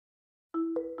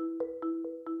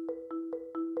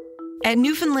At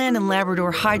Newfoundland and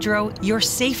Labrador Hydro, your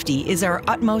safety is our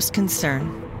utmost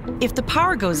concern. If the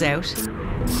power goes out,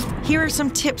 here are some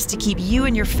tips to keep you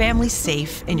and your family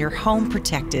safe and your home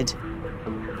protected.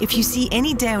 If you see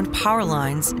any downed power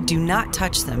lines, do not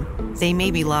touch them. They may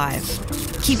be live.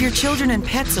 Keep your children and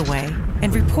pets away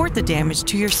and report the damage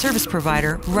to your service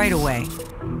provider right away.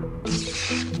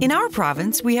 In our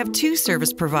province, we have 2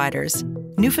 service providers,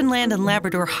 Newfoundland and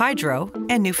Labrador Hydro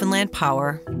and Newfoundland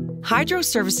Power. Hydro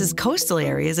services coastal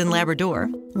areas in Labrador,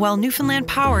 while Newfoundland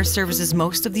Power services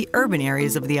most of the urban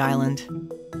areas of the island.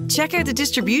 Check out the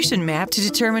distribution map to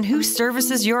determine who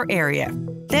services your area.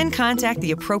 Then contact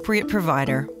the appropriate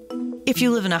provider. If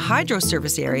you live in a hydro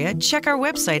service area, check our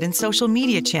website and social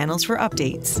media channels for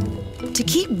updates. To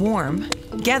keep warm,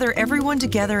 gather everyone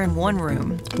together in one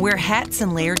room. Wear hats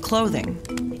and layered clothing.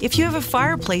 If you have a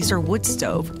fireplace or wood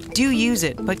stove, do use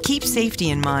it, but keep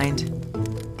safety in mind.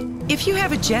 If you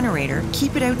have a generator,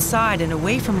 keep it outside and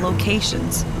away from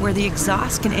locations where the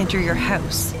exhaust can enter your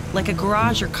house, like a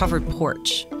garage or covered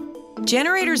porch.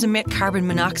 Generators emit carbon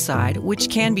monoxide, which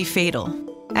can be fatal.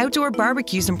 Outdoor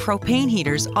barbecues and propane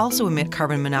heaters also emit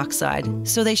carbon monoxide,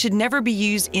 so they should never be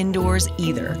used indoors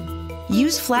either.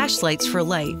 Use flashlights for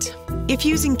light. If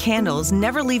using candles,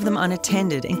 never leave them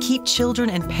unattended and keep children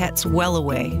and pets well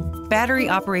away.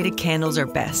 Battery-operated candles are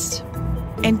best.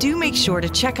 And do make sure to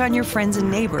check on your friends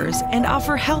and neighbors and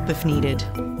offer help if needed.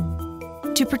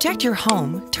 To protect your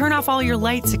home, turn off all your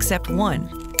lights except one.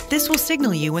 This will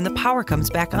signal you when the power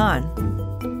comes back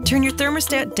on. Turn your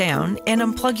thermostat down and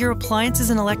unplug your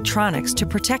appliances and electronics to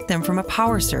protect them from a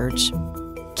power surge.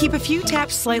 Keep a few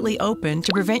taps slightly open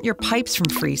to prevent your pipes from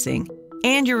freezing,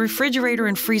 and your refrigerator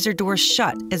and freezer doors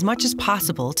shut as much as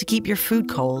possible to keep your food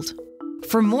cold.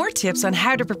 For more tips on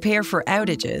how to prepare for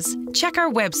outages, check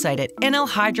our website at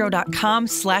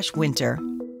nlhydro.com/winter.